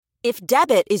If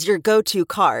debit is your go-to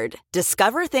card,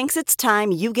 Discover thinks it's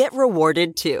time you get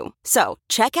rewarded too. So,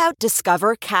 check out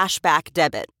Discover Cashback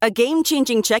Debit, a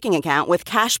game-changing checking account with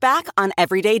cash back on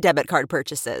everyday debit card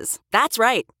purchases. That's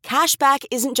right, cashback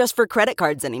isn't just for credit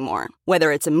cards anymore.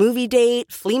 Whether it's a movie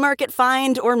date, flea market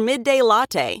find, or midday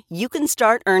latte, you can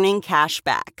start earning cash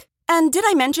back. And did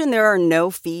I mention there are no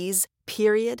fees,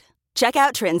 period? Check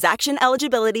out transaction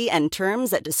eligibility and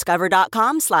terms at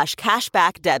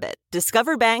discover.com/cashbackdebit.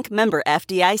 Discover Bank, member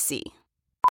FDIC.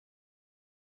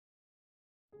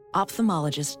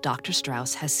 Ophthalmologist Dr.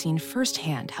 Strauss has seen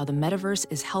firsthand how the metaverse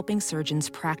is helping surgeons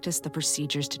practice the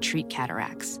procedures to treat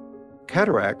cataracts.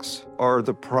 Cataracts are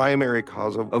the primary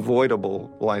cause of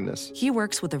avoidable blindness. He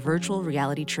works with a virtual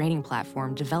reality training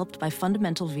platform developed by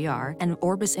Fundamental VR and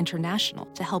Orbis International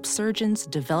to help surgeons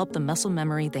develop the muscle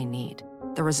memory they need.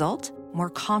 The result? More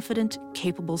confident,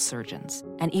 capable surgeons.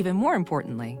 And even more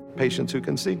importantly, patients who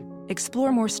can see.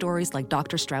 Explore more stories like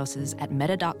Dr. Strauss's at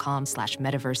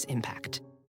meta.com/metaverseimpact.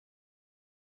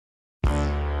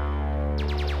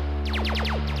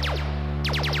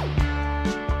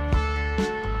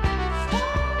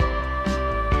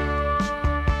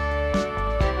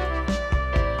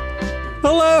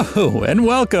 Hello, and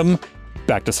welcome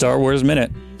back to Star Wars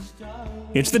Minute.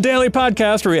 It's the daily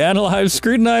podcast where we analyze,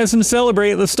 scrutinize, and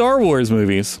celebrate the Star Wars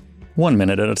movies, 1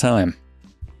 minute at a time.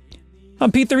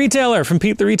 I'm Pete the Retailer from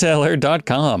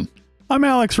PeteTheRetailer.com. I'm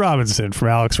Alex Robinson from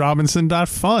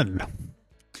AlexRobinson.fun.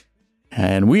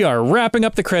 And we are wrapping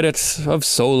up the credits of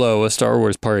Solo, A Star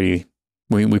Wars Party.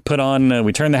 We turn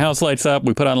the house lights up,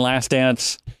 we put on Last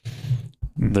Dance.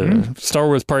 The Star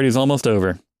Wars party is almost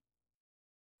over.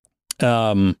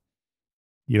 You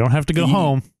don't have to go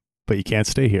home, but you can't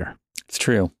stay here. It's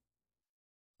true.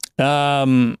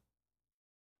 So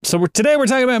today we're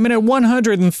talking about minute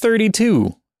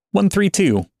 132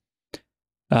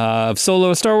 of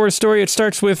Solo, A Star Wars Story. It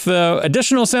starts with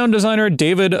additional sound designer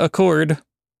David Acord,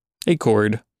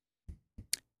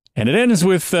 and it ends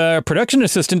with production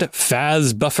assistant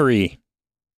Faz Buffery.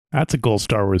 That's a cool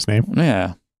Star Wars name.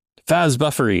 Yeah, Faz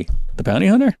Buffery, the bounty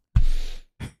hunter.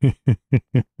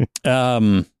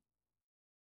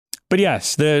 But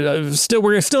yes,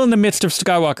 we're still in the midst of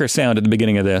Skywalker Sound at the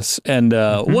beginning of this, and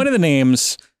one of the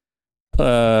names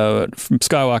from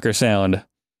Skywalker Sound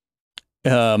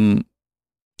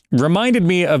reminded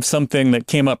me of something that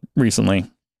came up recently.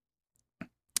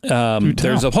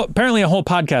 There's apparently a whole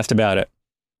podcast about it.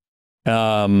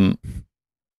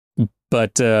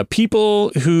 But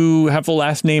people who have the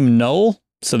last name Null,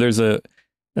 so there's a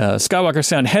Skywalker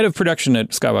Sound head of production at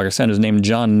Skywalker Sound is named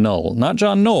John Null, not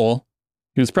John Knoll.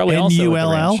 He was probably also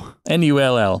Null.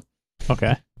 Null.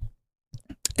 Okay.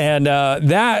 And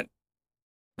that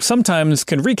sometimes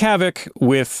can wreak havoc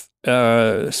with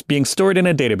being stored in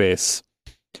a database.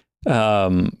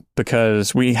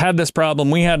 Because we had this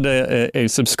problem. We had a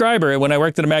subscriber. When I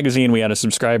worked at a magazine, we had a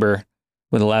subscriber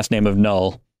with the last name of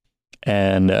Null.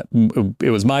 And it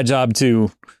was my job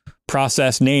to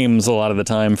process names a lot of the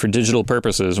time for digital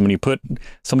purposes. When you put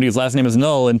somebody whose last name is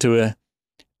Null into a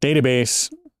database,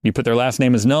 you put their last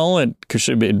name as Null, and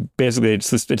basically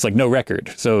it's like no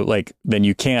record. So like then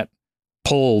you can't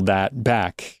pull that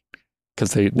back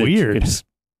because weird.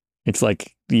 It's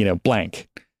like, blank.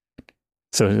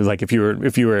 So like if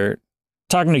you were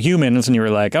talking to humans and you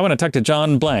were like, I want to talk to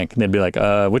John blank, and they'd be like,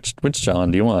 which John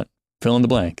do you want? Fill in the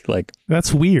blank. Like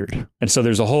that's weird. And so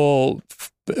there's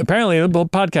apparently a whole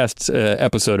podcast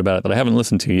episode about it that I haven't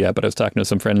listened to yet, but I was talking to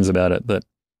some friends about it, that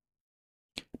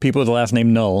people with the last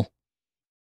name Null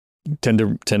tend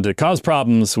to cause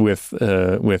problems with,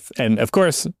 and of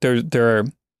course there are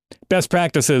best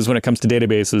practices when it comes to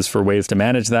databases for ways to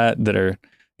manage that are,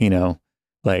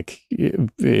 like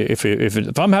if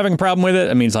I'm having a problem with it,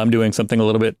 it means I'm doing something a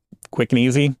little bit quick and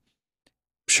easy.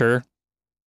 Sure.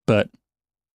 But,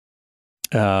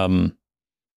 yeah.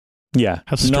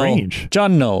 How strange. Null,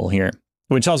 John Null here,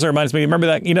 which also reminds me, remember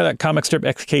that, that comic strip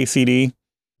XKCD?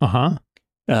 Uh-huh.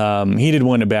 He did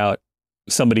one about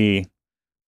somebody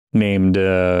named,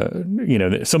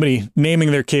 somebody naming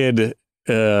their kid,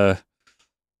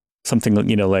 something,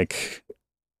 like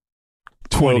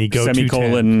 20 quote,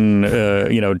 semicolon,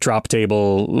 drop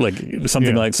table, like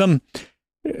something like some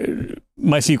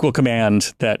MySQL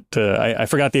command that I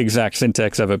forgot the exact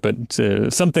syntax of it, but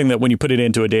something that when you put it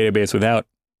into a database without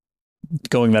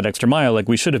going that extra mile, like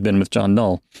we should have been with John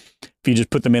Null, if you just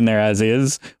put them in there as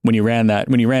is, when you ran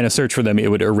a search for them, it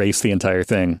would erase the entire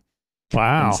thing.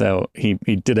 Wow. And so he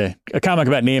did a comic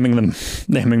about naming them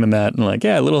that, and like,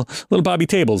 yeah, little Bobby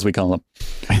Tables, we call them.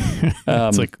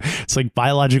 It's like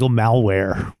biological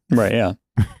malware. Right. Yeah.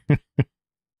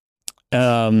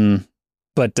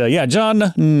 But yeah,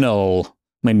 John Knoll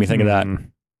made me think of that.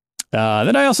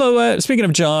 Then I also, speaking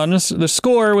of John's, the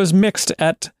score was mixed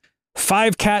at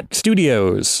Five Cat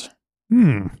Studios.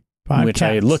 Five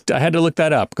Cats. I had to look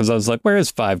that up because I was like, where is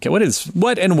Five Cat?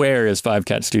 What and where is Five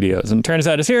Cat Studios? And it turns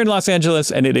out it's here in Los Angeles,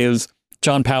 and it is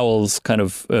John Powell's kind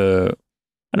of, I don't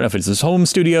know if it's his home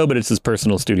studio, but it's his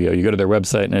personal studio. You go to their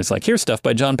website and it's like, here's stuff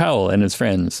by John Powell and his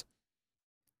friends.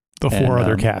 The four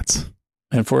other cats.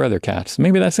 And 4 other cats.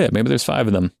 Maybe that's it. Maybe there's 5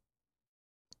 of them.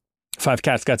 5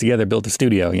 cats got together, built a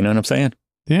studio. You know what I'm saying?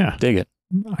 Yeah. Dig it.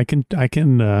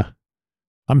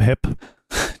 I'm hip.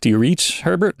 Do you reach,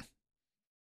 Herbert?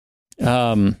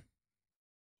 But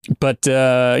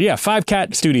yeah, 5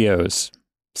 Cat Studios.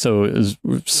 So it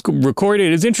was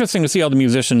recorded. It's interesting to see all the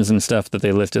musicians and stuff that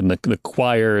they listed, and the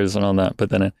choirs and all that.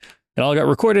 But then it all got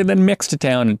recorded, then mixed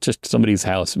down in just somebody's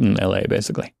house in LA,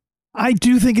 basically. I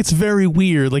do think it's very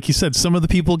weird. Like you said, some of the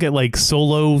people get like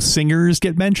solo singers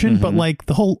get mentioned, but like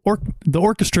the whole the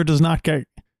orchestra does not get,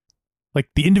 like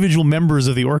the individual members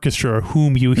of the orchestra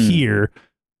whom you hear,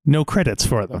 no credits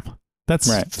for them.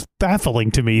 That's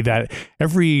baffling to me that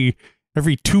every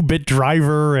 2-bit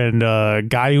driver and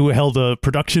guy who held a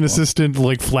production assistant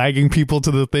like flagging people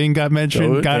to the thing got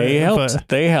mentioned. They helped.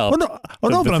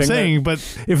 But I'm saying, but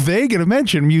if they get a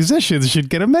mention, musicians should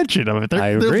get a mention of it.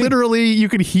 They're literally, you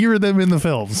can hear them in the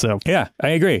film. So yeah, I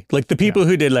agree. Like the people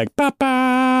who did like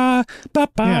 "Papa,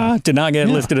 Papa" did not get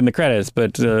listed in the credits,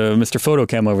 but Mr.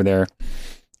 Photochem over there,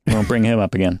 won't bring him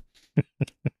up again.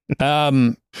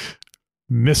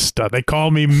 Mr. They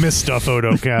call me Mr.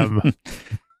 Photochem.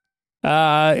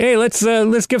 Hey,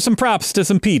 let's give some props to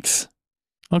some Pete's.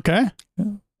 Okay.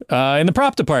 In the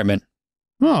prop department.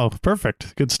 Oh,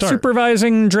 perfect. Good start.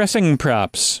 Supervising dressing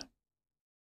props.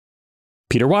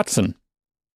 Peter Watson.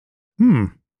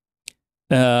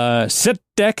 Set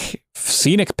deck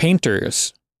scenic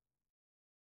painters.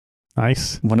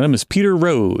 Nice. One of them is Peter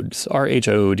Rhodes,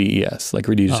 Rhodes, like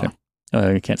Rhodesia.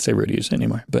 I can't say Rhodesia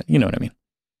anymore, but you know what I mean.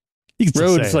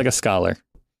 Rhodes is like a scholar.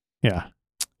 Yeah.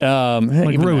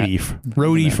 Like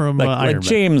Rhodey from Iron Man. Like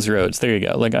James Rhodes. There you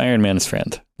go. Like Iron Man's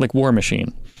friend. Like War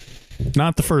Machine.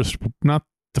 Not the first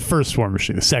War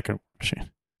Machine. The second War Machine.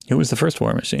 Who was the first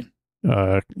War Machine?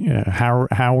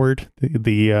 Howard.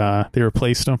 They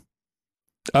replaced him.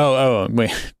 Oh,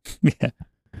 wait. Yeah.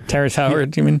 Terrence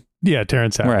Howard, you mean? Yeah,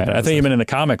 Terrence Howard. Right. I thought you meant in the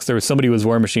comics there was somebody who was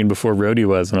War Machine before Rhodey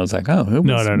was, and I was like, oh, who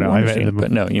was No. War Machine?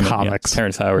 But no, you comics. Meant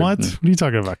Terrence Howard. What? What are you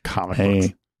talking about? Comic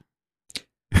books?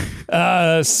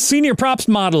 Senior props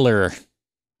modeler,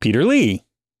 Peter Lee.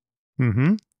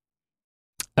 And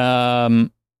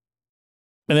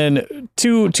then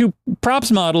two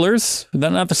props modelers,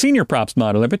 not the senior props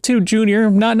modeler, but 2 junior,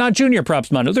 not junior props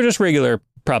modelers. They're just regular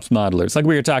props modelers, like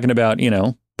we were talking about,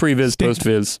 pre-viz,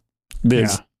 post-viz,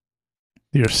 viz. Yeah.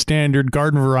 Your standard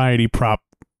garden variety prop.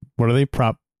 What are they?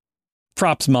 Props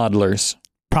modelers.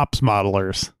 Props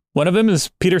modelers. One of them is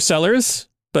Peter Sellers,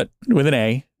 but with an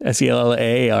A,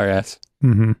 Sellars.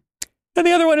 And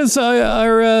the other one is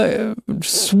our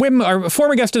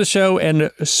former guest of the show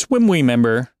and Swimmels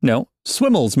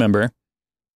member,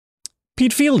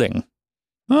 Pete Fielding.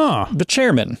 Oh, the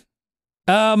chairman.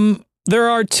 There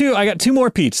are 2. I got 2 more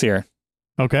Pete's here.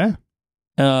 Okay.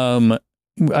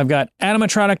 I've got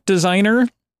animatronic designer.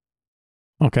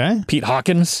 Okay. Pete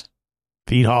Hawkins.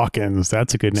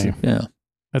 That's a good name. Yeah.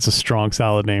 That's a strong,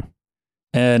 solid name.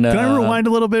 And can I rewind a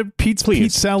little bit? Peter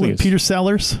Sellers. Peter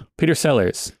Sellers.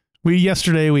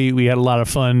 Yesterday we had a lot of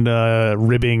fun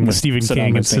ribbing with Stephen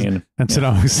King and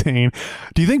Saddam Hussein.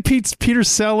 Do you think Peter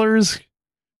Sellers?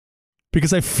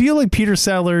 Because I feel like Peter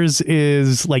Sellers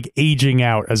is like aging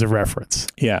out as a reference.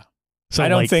 Yeah. So I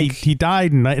don't think he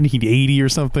died in 1980 or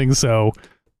something. So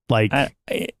like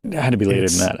it had to be later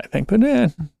than that, I think. But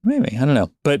maybe, I don't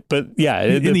know. But yeah,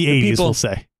 in the 80s, we'll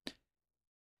say.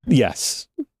 Yes.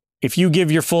 If you give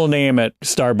your full name at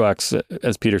Starbucks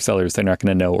as Peter Sellers, they're not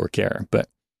going to know or care. But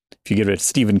if you give it to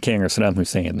Stephen King or Saddam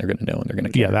Hussein, they're going to know and they're going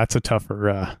to care. Yeah, that's a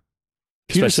tougher.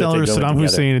 Peter Sellers, Saddam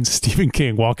Hussein, and Stephen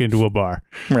King walk into a bar.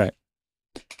 Right.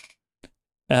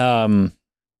 Yeah,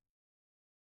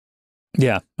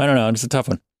 I don't know. It's a tough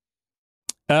one.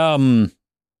 Now,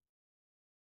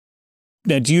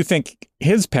 do you think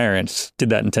his parents did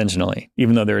that intentionally,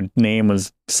 even though their name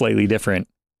was slightly different?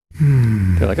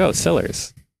 They're like, oh,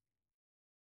 Sellers.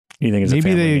 You think it's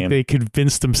maybe a family name? They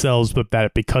convinced themselves, but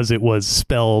that because it was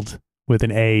spelled with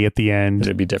an A at the end,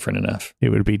 it'd be different enough. It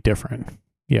would be different.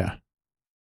 Yeah.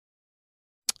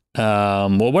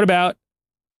 Well, what about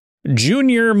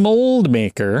junior mold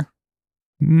maker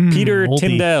Peter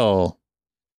Tyndall?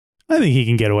 I think he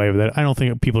can get away with it. I don't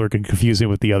think people are going to confuse him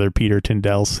with the other Peter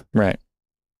Tyndells. Right.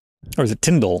 Or is it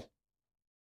Tyndall?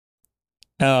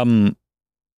 And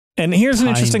here's an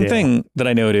interesting Heimdall. thing that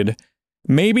I noted.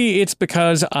 Maybe it's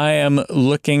because I am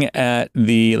looking at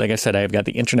like I said, I've got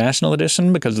the international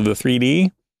edition because of the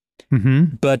 3D.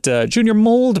 Mm-hmm. But Junior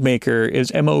Mold Maker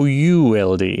is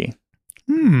MOULD.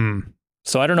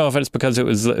 So I don't know if it's because it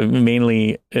was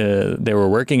mainly they were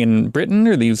working in Britain,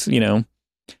 or these,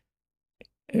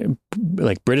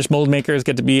 like British mold makers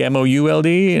get to be MOULD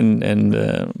and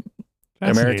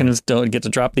Americans don't get to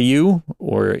drop the U,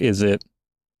 or is it?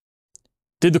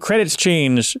 Did the credits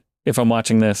change if I'm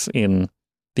watching this in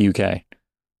the UK?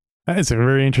 That is a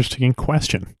very interesting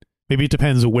question. Maybe it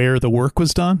depends where the work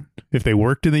was done. If they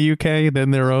worked in the UK,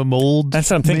 then they're a mold. That's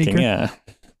what I'm thinking. maker. Yeah,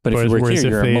 but if you work Whereas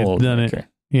here, you're they a had mold done maker.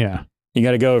 Yeah. You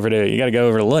got to go over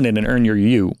to London and earn your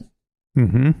U.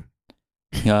 Mm-hmm.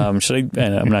 Should I?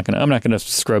 I'm not gonna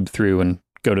scrub through and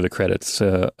go to the credits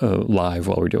live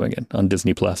while we're doing it on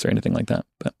Disney Plus or anything like that.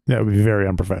 But That would be very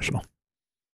unprofessional.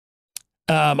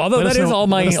 although Let that us is know- all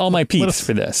let us- my let piece us-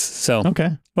 for this. So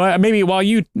Okay. well, maybe while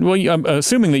you I'm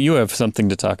assuming that you have something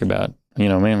to talk about.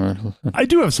 Man, I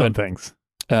do have some things.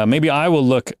 maybe I will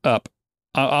look up.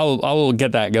 I'll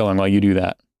get that going while you do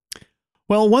that.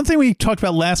 Well, one thing we talked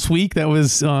about last week that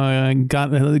was put a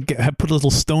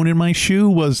little stone in my shoe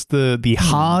was the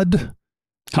HOD.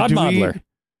 Hod Do we- Modeler.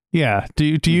 Yeah.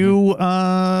 Do you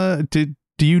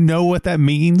know what that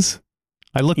means?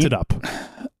 I looked it up.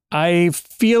 I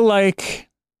feel like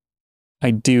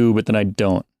I do, but then I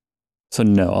don't. So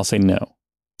no, I'll say no.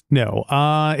 No.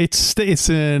 It's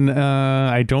an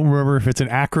I don't remember if it's an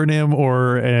acronym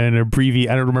or an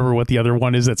abbreviation. I don't remember what the other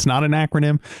one is. That's not an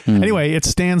acronym. Anyway, it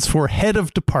stands for Head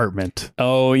of Department.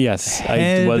 Oh yes,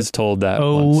 I was told that.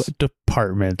 once.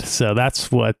 Department. So that's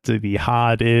what the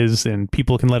HOD is, and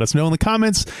people can let us know in the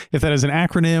comments if that is an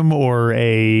acronym or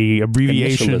a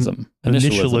abbreviation.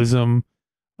 Initialism.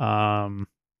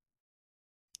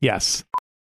 Yes.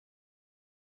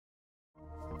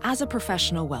 As a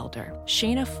professional welder,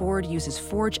 Shayna Ford uses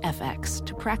Forge FX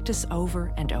to practice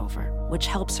over and over, which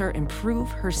helps her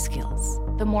improve her skills.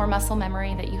 The more muscle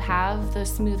memory that you have, the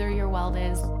smoother your weld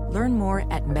is. Learn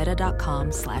more at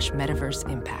meta.com/metaverse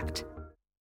impact.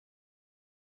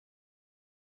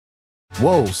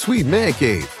 Whoa, sweet man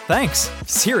cave. Thanks.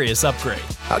 Serious upgrade.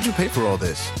 How'd you pay for all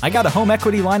this? I got a home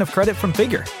equity line of credit from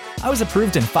Figure. I was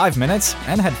approved in 5 minutes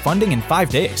and had funding in 5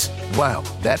 days. Wow,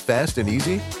 that fast and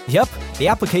easy? Yep, the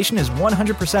application is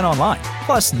 100% online,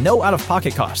 plus no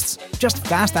out-of-pocket costs. Just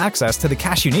fast access to the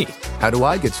cash you need. How do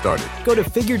I get started? Go to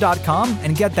Figure.com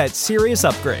and get that serious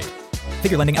upgrade.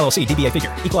 Figure Lending LLC, DBA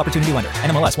Figure, Equal Opportunity Lender,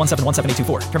 NMLS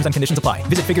 1717824. Terms and conditions apply.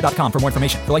 Visit Figure.com for more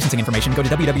information. For licensing information, go to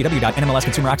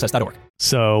www.nmlsconsumeraccess.org.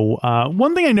 So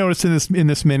one thing I noticed in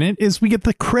this minute is we get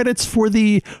the credits for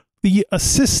the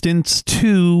assistants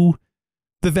to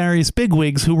the various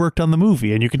bigwigs who worked on the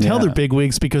movie, and you can tell they're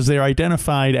bigwigs because they're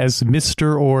identified as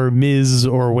Mr. or Ms.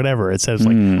 or whatever. It says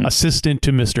like assistant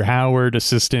to Mr. Howard,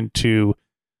 assistant to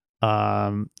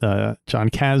John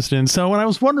Kasdan. So when I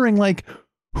was wondering, like,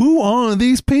 who are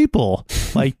these people?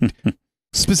 Like,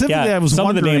 specifically, I was some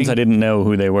wondering. of the names I didn't know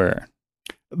who they were.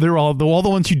 They're all the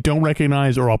ones you don't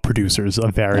recognize are all producers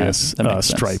of various that makes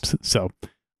stripes. So,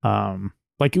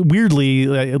 like, weirdly,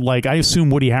 like I assume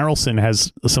Woody Harrelson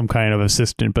has some kind of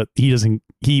assistant, but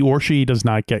he or she does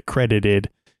not get credited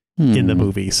in the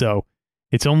movie. So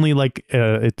it's only like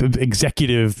it's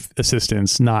executive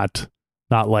assistants, not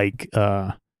like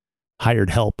hired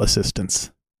help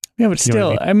assistants. Yeah, but You know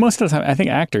still, what I most of the time, I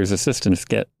think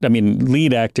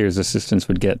lead actors' assistants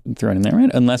would get thrown in there,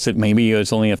 right? Unless maybe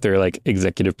it's only if they're like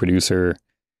executive producer.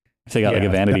 If they got like a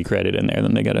vanity credit in there,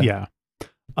 then they got to. Yeah.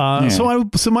 So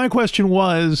my question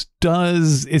was,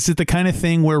 is it the kind of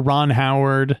thing where Ron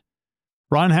Howard's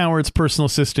personal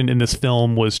assistant in this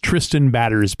film was Tristan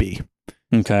Battersby?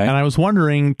 Okay. And I was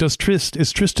wondering,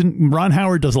 Ron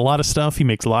Howard does a lot of stuff. He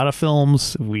makes a lot of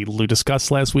films. We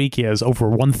discussed last week. He has over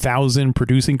 1,000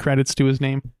 producing credits to his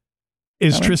name.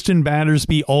 Is Tristan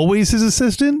Battersby always his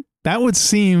assistant? That would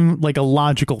seem like a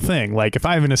logical thing. Like if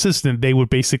I have an assistant, they would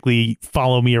basically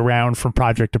follow me around from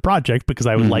project to project because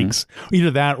I would like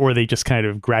either that or they just kind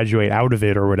of graduate out of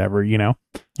it or whatever, you know?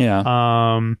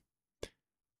 Yeah.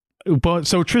 But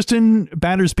so Tristan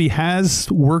Battersby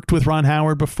has worked with Ron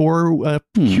Howard before.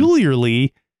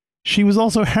 Peculiarly, she was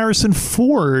also Harrison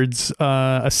Ford's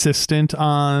assistant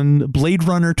on Blade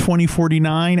Runner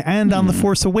 2049 and on The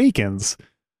Force Awakens.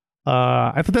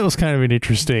 I thought that was kind of an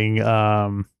interesting.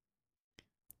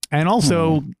 And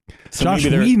also, So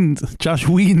Josh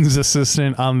Whedon's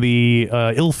assistant on the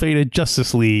ill-fated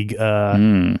Justice League.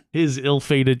 His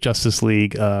ill-fated Justice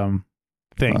League.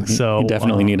 Thing. He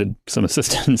definitely needed some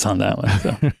assistance on that one.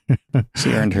 So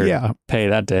she earned her pay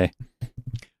that day.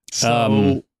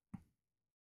 So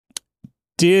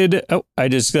I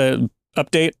just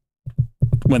update.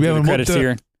 Went through the credits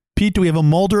here. Pete, do we have a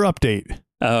Mulder update?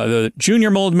 The junior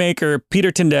mold maker,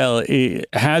 Peter Tyndall,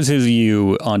 has his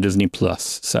U on Disney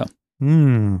Plus. So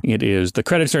it is. The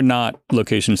credits are not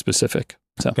location specific.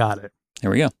 So got it.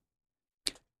 There we go.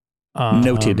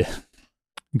 Noted.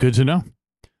 Good to know.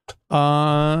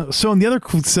 So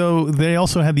they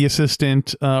also had the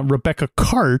assistant, Rebecca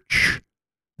Karch,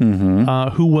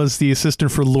 who was the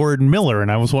assistant for Lord Miller.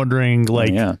 And I was wondering,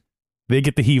 they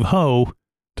get the heave ho.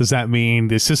 Does that mean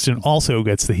the assistant also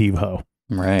gets the heave ho?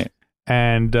 Right.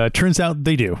 And turns out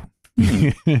they do.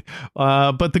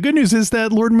 But the good news is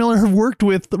that Lord Miller have worked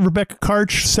with Rebecca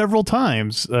Karch several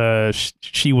times.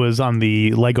 She was on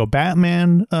the Lego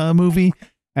Batman movie,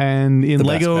 and in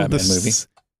Lego movie.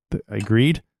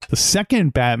 Agreed. The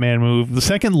second the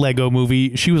second Lego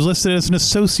movie, she was listed as an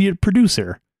associate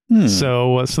producer.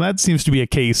 So that seems to be a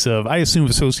case of, I assume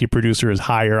associate producer is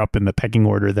higher up in the pecking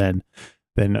order than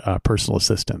personal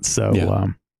assistant.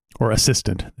 So or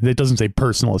assistant. It doesn't say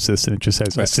personal assistant. It just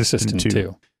says assistant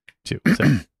too. So,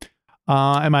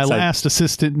 and my last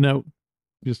assistant note.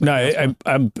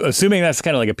 I'm assuming that's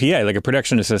kind of like a PA, like a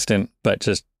production assistant, but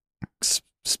just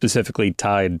specifically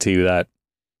tied to that.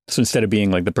 So instead of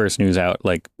being like the person who's out,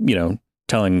 like,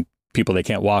 telling people they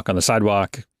can't walk on the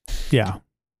sidewalk. Yeah.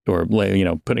 Or,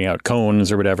 putting out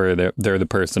cones or whatever, they're the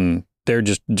person, their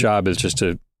job is just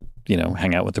to,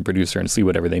 hang out with the producer and see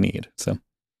whatever they need. So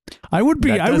I would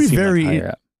be very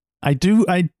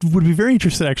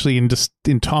interested actually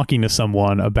in talking to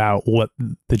someone about what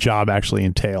the job actually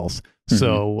entails.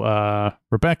 So,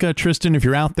 Rebecca, Tristan, if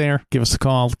you're out there, give us a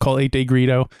call 8-Day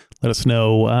Greedo. Let us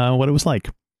know what it was like.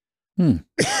 The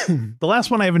last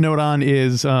one I have a note on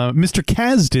is Mr.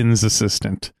 Kasdan's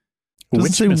assistant.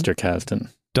 Which Mr. Kasdan?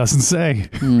 Doesn't say.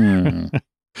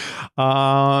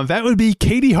 That would be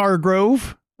Katie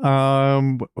Hargrove,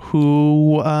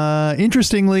 who,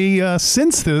 interestingly,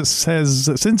 since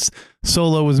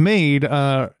Solo was made,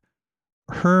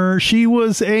 she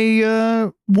was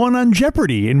a one on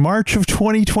Jeopardy in March of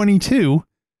 2022.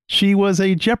 She was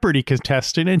a Jeopardy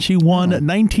contestant, and she won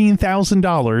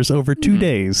 $19,000 over 2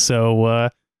 days. So,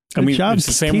 good job, it's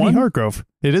the same Katie one? Hargrove.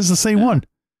 It is the same one.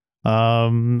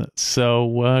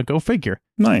 So go figure.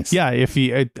 Nice. Yeah. If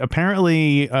you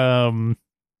apparently, I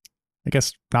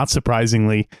guess not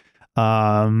surprisingly,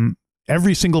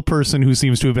 every single person who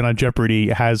seems to have been on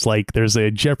Jeopardy has there's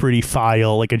a Jeopardy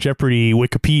file, like a Jeopardy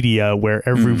Wikipedia, where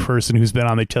every person who's been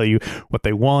on, they tell you what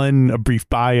they won, a brief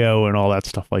bio, and all that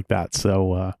stuff like that.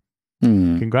 So,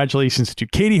 congratulations to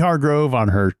Katie Hargrove on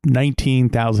her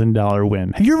 $19,000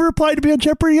 win. Have you ever applied to be on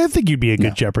Jeopardy? I think you'd be a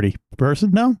good Jeopardy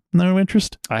person. No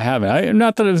interest. I haven't.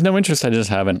 Not that there's no interest. I just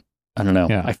haven't. I don't know.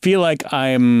 Yeah. I feel like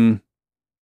I'm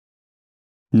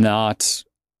not.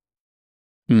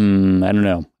 I don't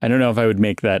know. I don't know if I would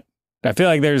make that. I feel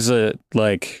like there's an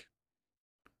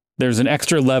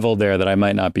extra level there that I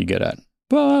might not be good at.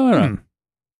 Well, I don't know.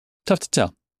 Tough to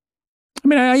tell. I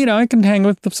mean, I can hang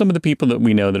with some of the people that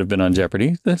we know that have been on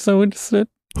Jeopardy. So it's who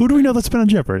do we know that's been on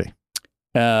Jeopardy?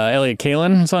 Elliot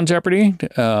Kalin is on Jeopardy.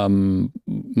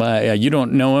 You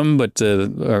don't know him, but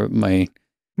my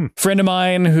friend of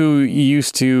mine who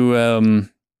used to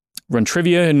run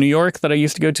trivia in New York that I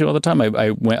used to go to all the time.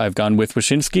 I've gone with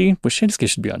Wyszynski. Wyszynski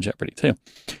should be on Jeopardy too.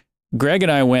 Greg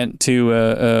and I went to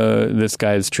this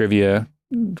guy's trivia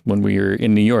when we were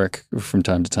in New York from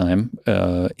time to time,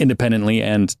 independently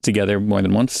and together more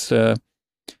than once.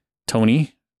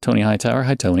 Tony Hightower.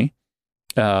 Hi, Tony.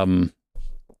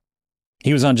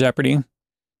 He was on Jeopardy.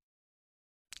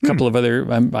 A couple of other,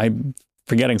 I'm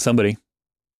forgetting somebody.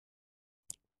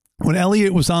 When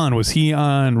Elliot was he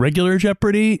on regular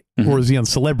Jeopardy or was he on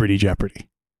Celebrity Jeopardy?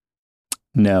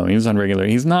 No, he was on regular.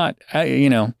 He's not,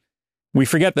 we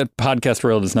forget that podcast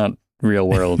world is not real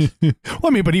world.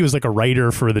 Well, but he was like a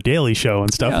writer for The Daily Show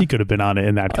and stuff. Yeah. He could have been on it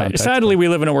in that context. Sadly, we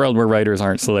live in a world where writers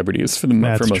aren't celebrities for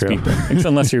most people.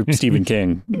 Unless you're Stephen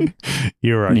King.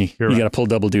 You're right. You got to pull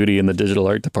double duty in the digital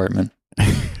art department.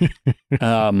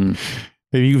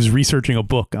 Maybe he was researching a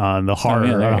book on the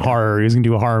horror. He was going to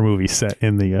do a horror movie set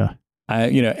in the.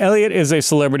 Elliot is a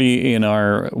celebrity in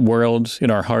our world, in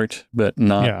our heart, but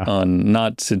not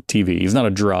to TV. He's not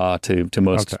a draw to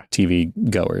most TV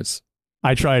goers.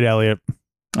 I tried Elliot.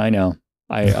 I know.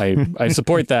 I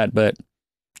support that, but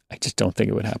I just don't think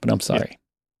it would happen. I'm sorry.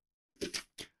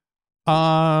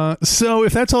 So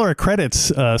if that's all our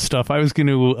credits stuff, I was going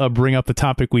to bring up the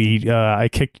topic I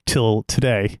kicked till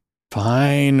today.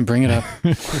 Fine, bring it up.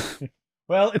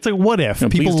 Well, it's like what if. No,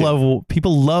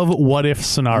 people love what if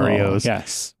scenarios. Oh,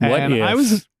 yes. What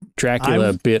if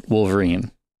Dracula bit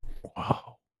Wolverine?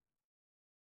 Wow.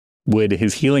 would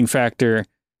his healing factor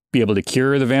be able to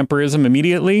cure the vampirism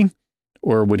immediately,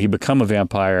 or would he become a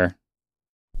vampire?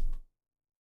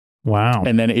 Wow.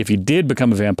 And then if he did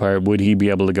become a vampire, would he be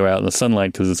able to go out in the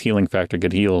sunlight because his healing factor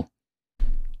could heal?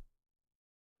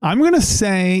 I'm going to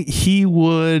say he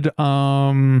would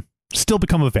still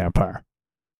become a vampire.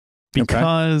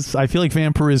 Because I feel like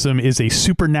vampirism is a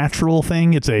supernatural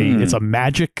thing. It's a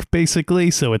magic,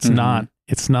 basically. So it's not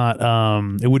it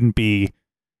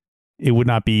would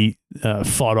not be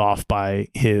fought off by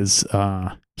his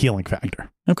healing factor.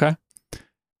 Okay.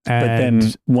 And but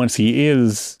then once he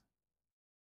is,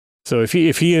 so if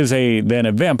he is then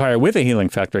a vampire with a healing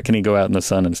factor, can he go out in the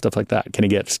sun and stuff like that? Can he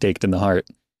get staked in the heart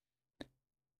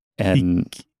and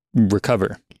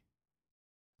recover?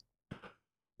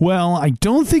 Well, I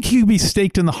don't think he'd be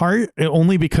staked in the heart,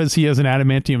 only because he has an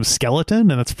adamantium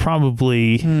skeleton, and that's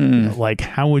probably like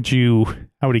how would he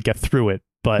get through it?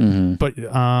 But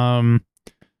oh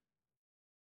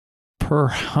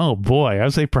boy, I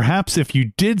would say perhaps if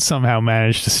you did somehow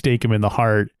manage to stake him in the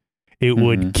heart, it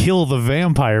would kill the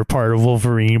vampire part of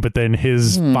Wolverine, but then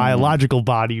his biological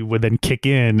body would then kick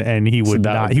in, and he would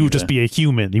just be a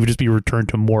human. He would just be returned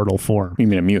to mortal form. You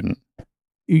mean a mutant?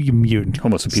 Mutant.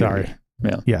 Homo superior. Sorry.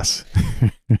 Yeah. Yes.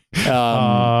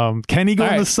 Can he go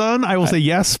in the sun? I will say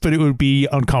yes, but it would be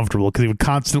uncomfortable because he would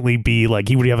constantly be like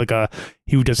he would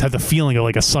just have the feeling of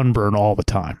like a sunburn all the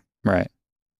time. Right.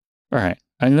 All right.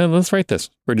 And then let's write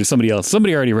this. Or did somebody else?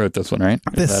 Somebody already wrote this one, right?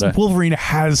 Wolverine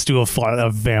has to have fought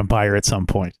a vampire at some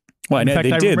point. Well, they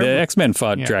did. Remember, the X-Men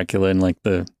fought Dracula in like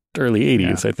the early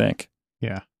 80s, I think.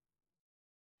 Yeah.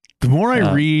 The more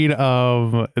I read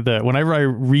whenever I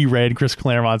reread Chris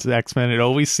Claremont's X-Men, it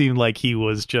always seemed like he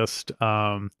was just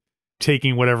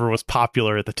taking whatever was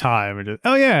popular at the time and just,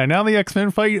 now the X-Men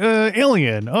fight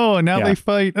Alien. Oh, and now they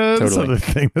fight this other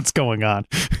thing that's going on.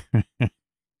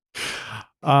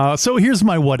 So here's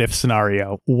my what if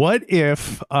scenario. What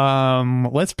if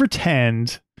let's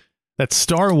pretend that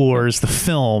Star Wars the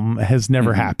film has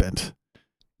never happened.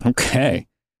 Okay.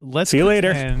 Let's see you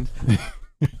later.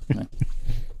 All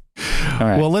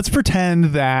right. Well, let's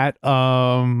pretend that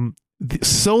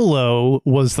Solo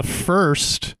was the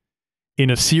first in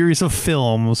a series of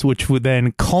films, which would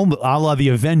then culminate, a la the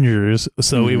Avengers.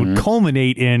 So it would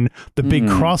culminate in the big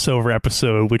crossover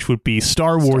episode, which would be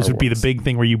Star Wars would be the big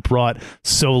thing where you brought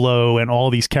Solo and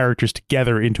all these characters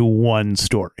together into one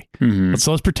story.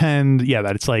 So let's pretend,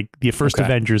 that it's like the first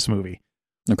Avengers movie.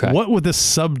 Okay. What would the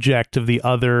subject of the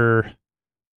other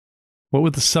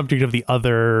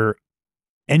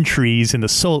entries in the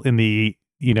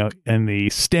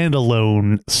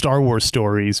standalone Star Wars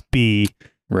stories be?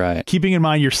 Right. Keeping in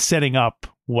mind you're setting up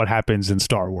what happens in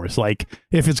Star Wars. Like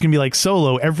if it's going to be like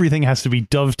Solo, everything has to be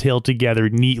dovetailed together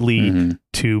neatly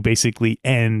to basically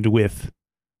end with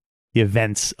the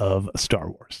events of Star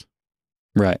Wars.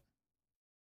 Right.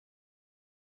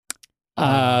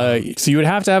 So you would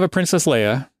have to have a Princess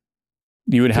Leia.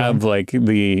 You would have like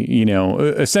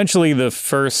essentially the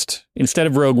first, instead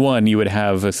of Rogue One, you would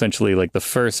have essentially like the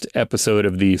first episode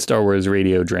of the Star Wars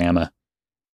radio drama.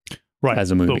 Right.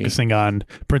 As a movie. Focusing on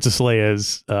Princess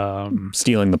Leia's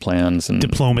stealing the plans and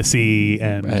diplomacy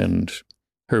and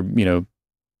her,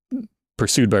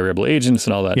 pursued by rebel agents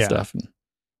and all that stuff.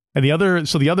 And the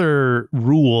other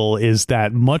rule is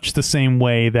that much the same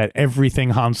way that everything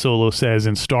Han Solo says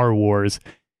in Star Wars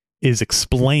is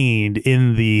explained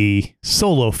in the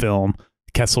Solo film,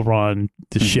 Kessel Run,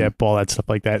 the ship, all that stuff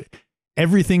like that.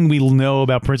 Everything we know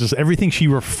about Princess, everything she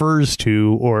refers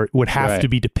to or would have to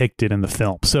be depicted in the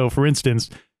film. So, for instance,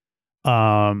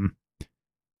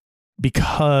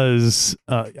 because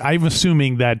I'm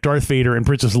assuming that Darth Vader and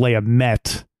Princess Leia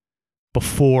met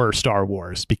before Star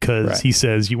Wars, because he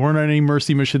says you weren't on any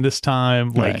mercy mission this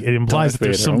time. Like it implies that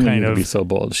there's some kind of be so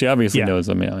bold. She obviously knows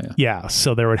them. Yeah.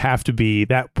 So there would have to be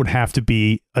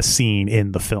a scene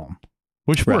in the film.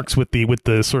 Which works with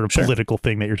the sort of political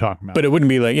thing that you're talking about. But it wouldn't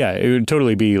be like, it would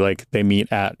totally be like they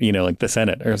meet at, like the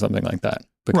Senate or something like that.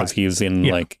 Because he's in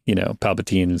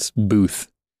Palpatine's booth.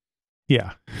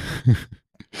 Yeah.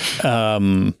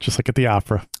 Just like at the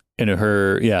opera. In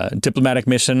her, diplomatic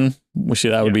mission,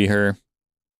 that would be her.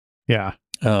 Yeah.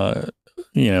 Okay.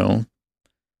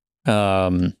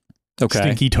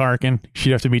 Stinky Tarkin.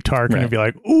 She'd have to be Tarkin and be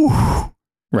like, ooh.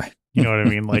 Right. You know what I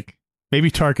mean? Like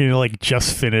maybe Tarkin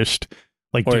just finished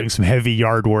doing some heavy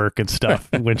yard work and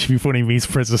stuff when he meets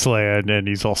Princess Leia and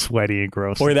he's all sweaty and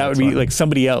gross. Or that would be like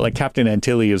somebody else, like Captain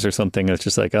Antilles or something. That's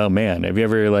just like, oh man, have you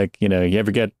ever you ever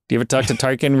talk to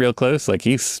Tarkin real close? Like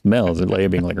he smells, and Leia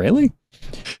being like, really?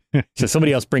 So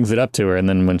somebody else brings it up to her, and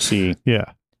then when she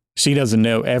she doesn't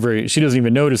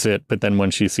even notice it. But then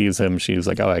when she sees him, she's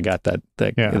like, oh, I got that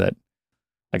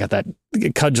I got that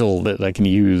cudgel that I can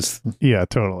use. Yeah,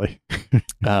 totally.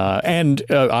 And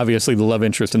obviously the love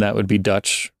interest in that would be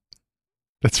Dutch.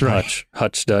 That's right.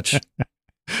 Hutch Dutch.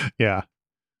 Yeah.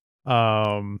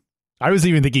 I was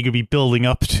even thinking it could be building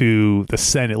up to the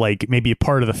Senate. Like maybe a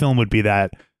part of the film would be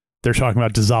that they're talking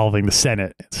about dissolving the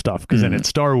Senate and stuff. Because then in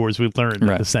Star Wars, we learned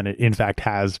that the Senate, in fact,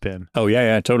 has been. Oh,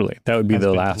 yeah, totally. That would be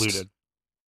the last. Polluted.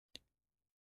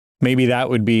 Maybe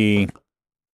that would be.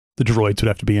 The droids would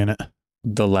have to be in it.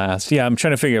 The last. Yeah, I'm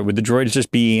trying to figure out, would the droids just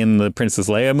be in the Princess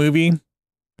Leia movie?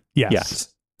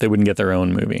 Yes. They wouldn't get their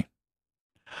own movie.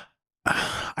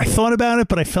 I thought about it,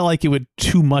 but I felt like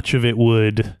too much of it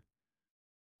would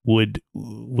like.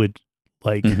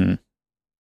 Mm-hmm.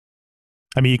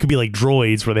 I mean, it could be like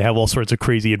droids where they have all sorts of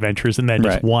crazy adventures and then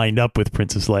just wind up with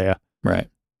Princess Leia. Right.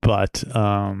 But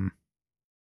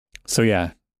so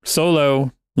yeah,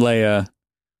 Solo, Leia,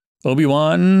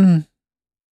 Obi-Wan.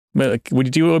 Would you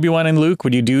do Obi-Wan and Luke?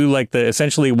 Would you do like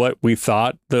essentially what we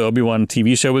thought the Obi-Wan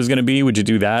TV show was going to be? Would you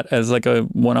do that as like a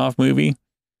one-off movie?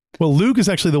 Well, Luke is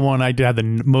actually the one I had the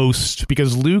most,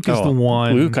 because Luke is the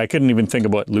one. Luke, I couldn't even think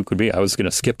of what Luke would be. I was going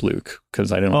to skip Luke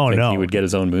because I don't think he would get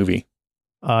his own movie.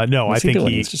 No, What's I think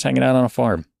he's just hanging out on a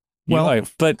farm.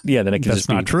 But yeah, then it could just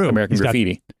be true. American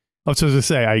Graffiti. I was supposed to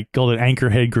say, I called it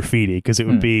Anchorhead Graffiti because it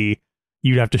would be,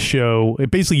 you'd have to show,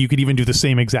 basically you could even do the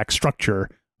same exact structure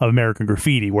of American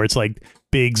Graffiti, where it's like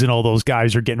Biggs and all those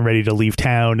guys are getting ready to leave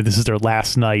town and this is their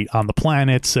last night on the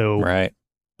planet. So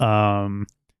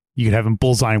you could have him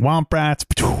bullseye Womp Rats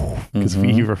because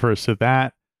he refers to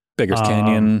that. Beggars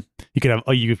Canyon.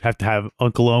 You have to have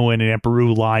Uncle Owen and Aunt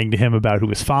Beru lying to him about who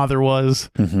his father was.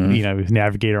 Mm-hmm. You know, he's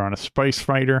navigator on a spice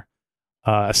fighter.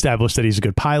 Establish that he's a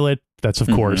good pilot. That's of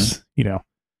course,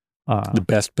 the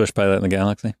best bush pilot in the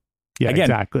galaxy. Yeah, again,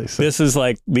 exactly. So, this is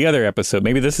like the other episode.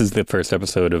 Maybe this is the first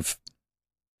episode of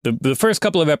the first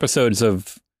couple of episodes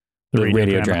of the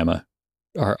radio drama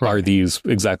are these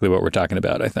exactly what we're talking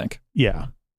about, I think. Yeah.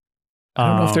 I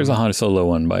don't know if there's a Han Solo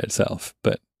one by itself,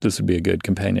 but this would be a good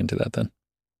companion to that then.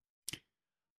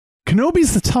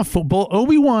 Kenobi's the tough one. Well,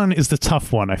 Obi-Wan is the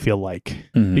tough one, I feel like,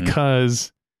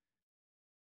 because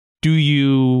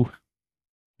it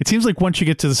seems like once you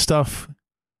get to the stuff,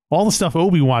 all the stuff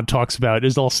Obi-Wan talks about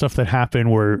is all stuff that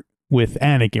happened with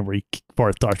Anakin, where he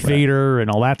fought Darth Vader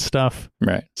and all that stuff.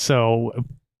 Right. So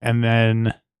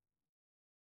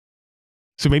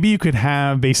maybe you could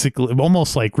have basically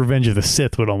almost like Revenge of the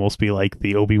Sith would almost be like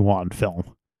the Obi-Wan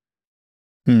film.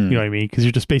 You know what I mean? Because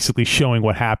you're just basically showing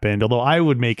what happened. Although I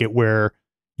would make it where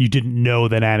you didn't know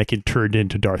that Anakin turned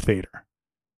into Darth Vader.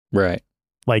 Right.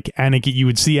 Like Anakin, you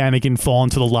would see Anakin fall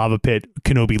into the lava pit.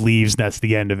 Kenobi leaves, and that's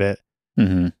the end of it.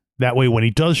 Mm-hmm. That way, when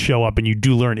he does show up, and you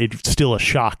do learn, it's still a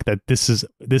shock that this is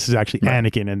actually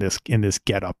Anakin in this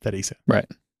getup that he's in. Right.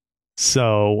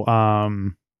 So,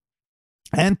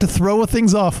 and to throw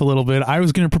things off a little bit, I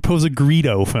was going to propose a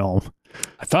Greedo film.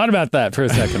 I thought about that for a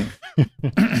second.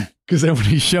 Because then when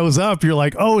he shows up, you're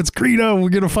like, oh, it's Greedo.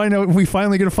 We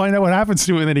finally going to find out what happens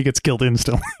to him. And then he gets killed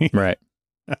instantly. Right.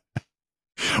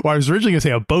 Well, I was originally going to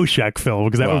say a Boshek film,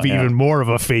 because that would be even more of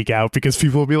a fake out, because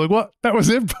people would be like, what? That was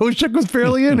it? Boshek was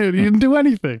barely in it. He didn't do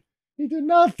anything. He did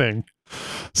nothing.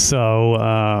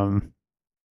 So,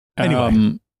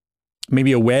 anyway.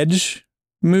 Maybe a Wedge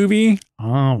movie.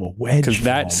 Oh, a Wedge. Because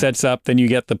that sets up, then you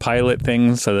get the pilot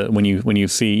thing, so that when you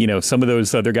see, some of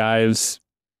those other guys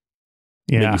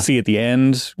that you see at the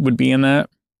end would be in that.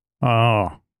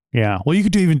 Oh, yeah. Well, you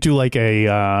could even do like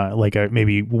a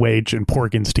maybe Wedge and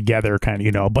Porkins together, kind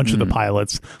of, a bunch of the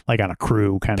pilots like on a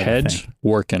crew kind of thing. Pedge,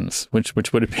 Workins. Which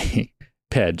would it be?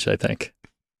 Pedge, I think.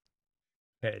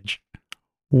 Pedge,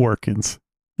 Workins.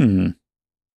 Hmm.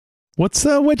 What's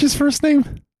Wedge's first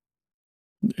name?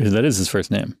 That is his first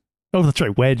name. Oh, that's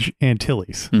right. Wedge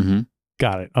Antilles. Mm-hmm.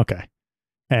 Got it. Okay.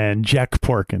 And Jack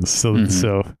Porkins. So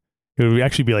it would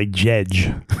actually be like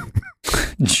Jedge.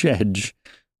 Jedge.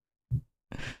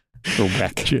 Or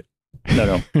Weck.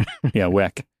 No. Yeah,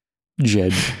 Weck.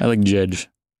 Jedge. I like Jedge.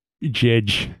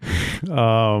 Jedge.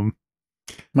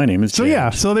 My name is Jedge. So yeah,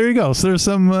 so there you go. So there's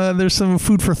some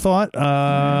food for thought.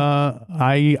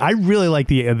 I really like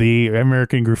the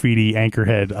American Graffiti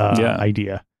Anchorhead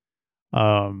idea.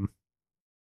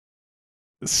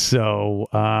 So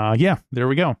there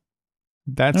we go.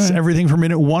 That's everything for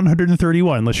minute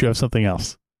 131, unless you have something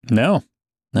else. No,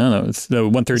 it's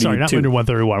 132. Sorry, not minute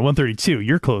 131, 132.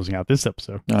 You're closing out this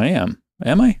episode. I am.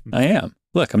 Am I? I am.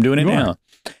 Look, I'm doing it now.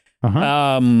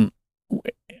 Uh-huh.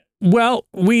 Well,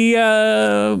 we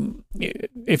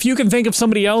if you can think of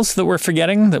somebody else that we're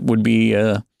forgetting that would be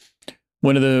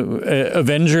one of the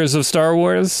Avengers of Star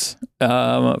Wars,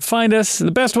 find us.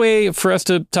 The best way for us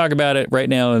to talk about it right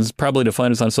now is probably to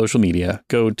find us on social media.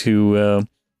 Go to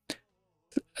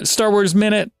Star Wars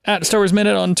Minute, at Star Wars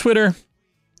Minute on Twitter,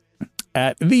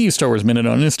 at the Star Wars Minute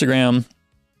on Instagram,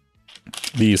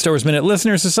 the Star Wars Minute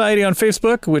Listener Society on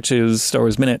Facebook, which is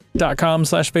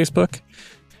starwarsminute.com/Facebook.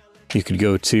 You could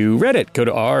go to Reddit, go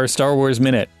to our Star Wars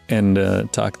Minute and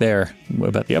talk there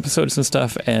about the episodes and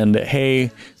stuff. And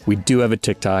hey, we do have a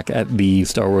TikTok at the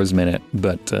Star Wars Minute,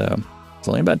 but it's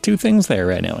only about 2 things there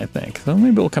right now, I think. So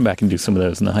maybe we'll come back and do some of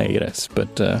those in the hiatus.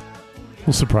 But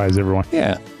we'll surprise everyone.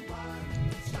 Yeah.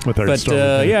 With our Star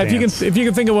Wars yeah, if you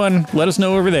can think of one, let us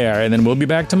know over there, and then we'll be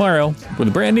back tomorrow with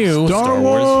a brand new Star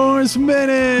Wars Minute.